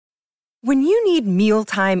When you need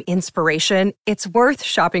mealtime inspiration, it's worth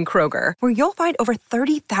shopping Kroger, where you'll find over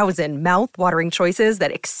 30,000 mouth-watering choices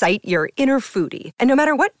that excite your inner foodie. And no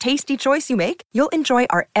matter what tasty choice you make, you'll enjoy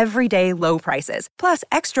our everyday low prices, plus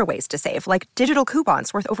extra ways to save, like digital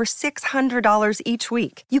coupons worth over $600 each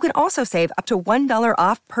week. You can also save up to $1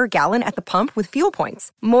 off per gallon at the pump with fuel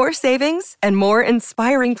points. More savings and more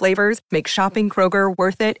inspiring flavors make shopping Kroger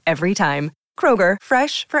worth it every time. Kroger,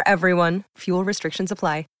 fresh for everyone. Fuel restrictions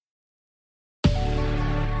apply.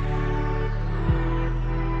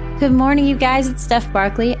 Good morning, you guys. It's Steph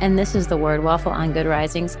Barkley, and this is the Word Waffle on Good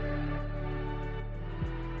Risings.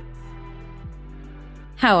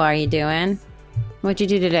 How are you doing? What'd you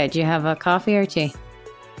do today? Did you have a coffee or tea?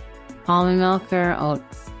 Almond milk or oat?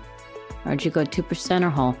 Or did you go 2%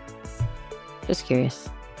 or whole? Just curious.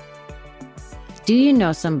 Do you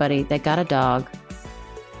know somebody that got a dog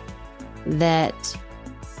that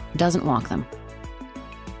doesn't walk them?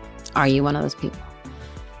 Are you one of those people?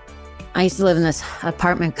 I used to live in this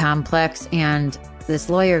apartment complex, and this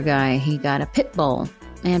lawyer guy, he got a pit bull.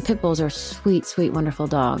 And pit bulls are sweet, sweet, wonderful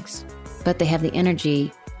dogs. But they have the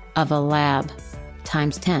energy of a lab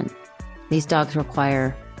times 10. These dogs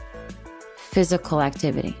require physical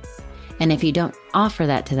activity. And if you don't offer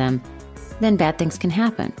that to them, then bad things can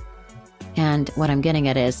happen. And what I'm getting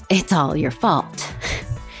at is, it's all your fault.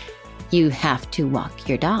 You have to walk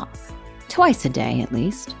your dog. Twice a day, at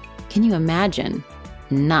least. Can you imagine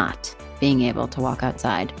not being able to walk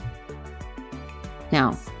outside?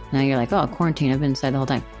 Now you're like, oh, quarantine, I've been inside the whole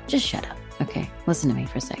time. Just shut up. Okay, listen to me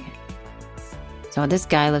for a second. So this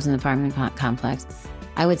guy lives in the apartment complex.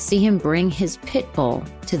 I would see him bring his pit bull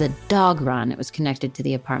to the dog run. It was connected to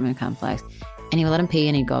the apartment complex. And he would let him pee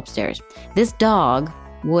and he'd go upstairs. This dog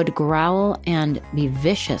would growl and be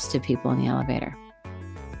vicious to people in the elevator.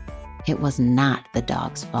 It was not the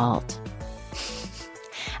dog's fault.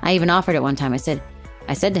 I even offered it one time. I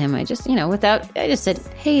said to him, I just said,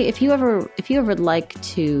 hey, if you ever like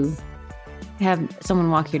to have someone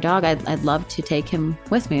walk your dog, I'd love to take him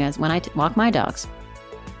with me as when I walk my dogs.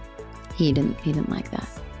 He didn't like that.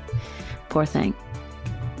 Poor thing.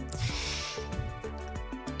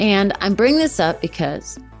 And I'm bringing this up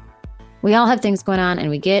because we all have things going on and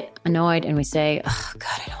we get annoyed and we say, oh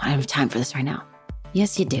God, I don't have time for this right now.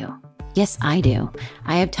 Yes, you do. Yes, I do.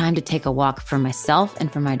 I have time to take a walk for myself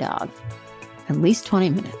and for my dog. At least 20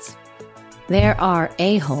 minutes. There are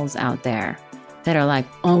a-holes out there that are like,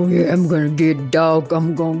 oh yeah, I'm gonna get a dog.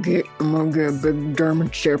 I'm gonna get a big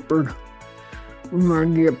German Shepherd. I'm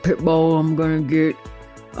gonna get a pit bull. I'm gonna get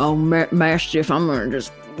a Mastiff. I'm gonna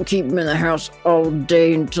just keep them in the house all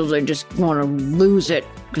day until they just want to lose it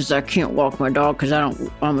because I can't walk my dog because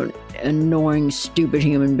I'm an annoying, stupid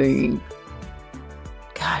human being.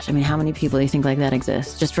 Gosh, I mean, how many people do you think like that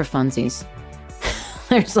exist? Just for funsies.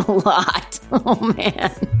 There's a lot. Oh,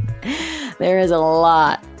 man. There is a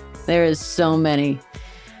lot. There is so many.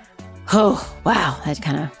 Oh, wow. That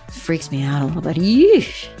kind of freaks me out a little bit.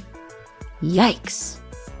 Yeesh. Yikes.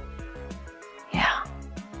 Yeah.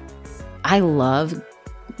 I love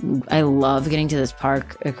getting to this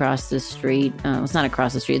park across the street. It's not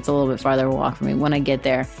across the street. It's a little bit farther walk from me. When I get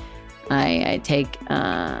there, I take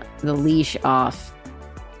the leash off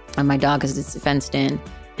on my dog because it's fenced in.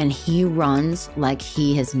 And he runs like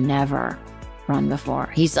he has never run before.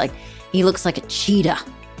 He looks like a cheetah.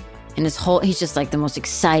 And he's just like the most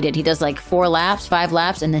excited. He does like 5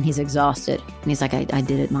 laps, and then he's exhausted. And he's like, I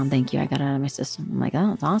did it, Mom, thank you. I got it out of my system. I'm like,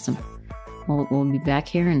 oh, it's awesome. We'll be back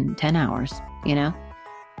here in 10 hours, you know?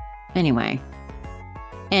 Anyway,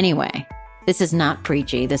 this is not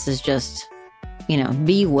preachy. This is just,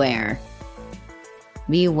 beware.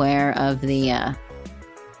 Beware of the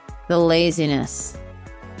laziness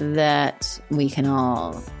that we can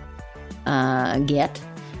all get.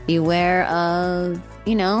 Beware of,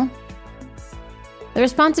 the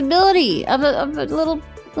responsibility of a little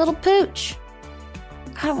pooch.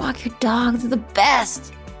 Gotta walk your dog. They're the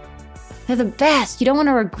best. They're the best. You don't want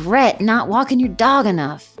to regret not walking your dog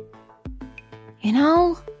enough.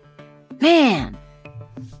 Man.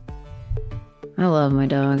 I love my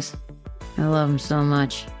dogs. I love them so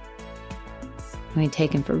much. I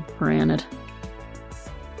take them for granted.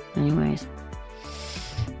 Anyways.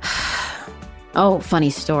 Oh, funny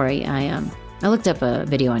story. I looked up a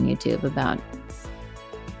video on YouTube about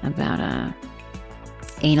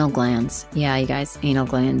anal glands. Yeah, you guys, anal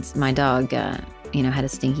glands. My dog, had a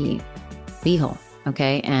stinky beehole.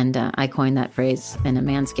 Okay, and I coined that phrase in a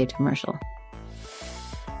Manscaped commercial.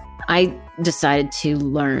 I decided to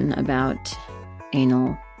learn about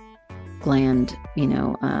anal gland,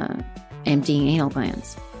 emptying anal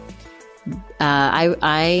glands.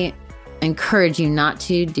 I encourage you not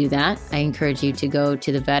to do that. I encourage you to go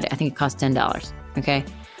to the vet. I think it costs $10. Okay.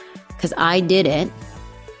 Because I did it.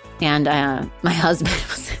 And my husband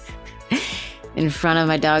was in front of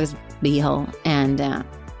my dog's beehole, and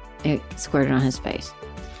it squirted on his face.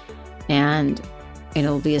 And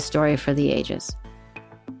it'll be a story for the ages.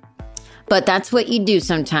 But that's what you do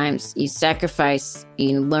sometimes. You sacrifice,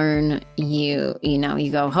 you learn, you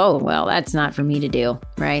go, oh, well, that's not for me to do,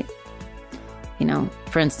 right?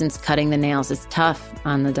 For instance, cutting the nails is tough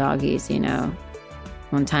on the doggies,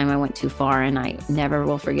 One time I went too far and I never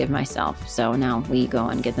will forgive myself. So now we go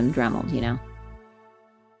and get them Dremeled,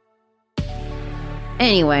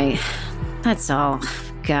 Anyway, that's all.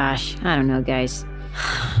 Gosh, I don't know, guys.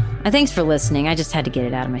 Thanks for listening. I just had to get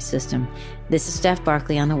it out of my system. This is Steph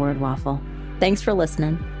Barkley on The Word Waffle. Thanks for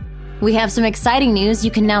listening. We have some exciting news.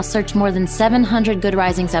 You can now search more than 700 Good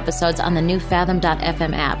Risings episodes on the new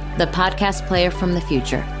Fathom.fm app, the podcast player from the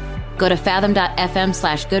future. Go to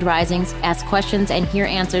fathom.fm/Good Risings, ask questions, and hear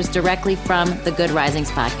answers directly from the Good Risings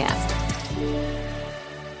podcast.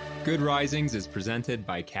 Good Risings is presented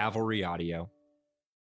by Cavalry Audio.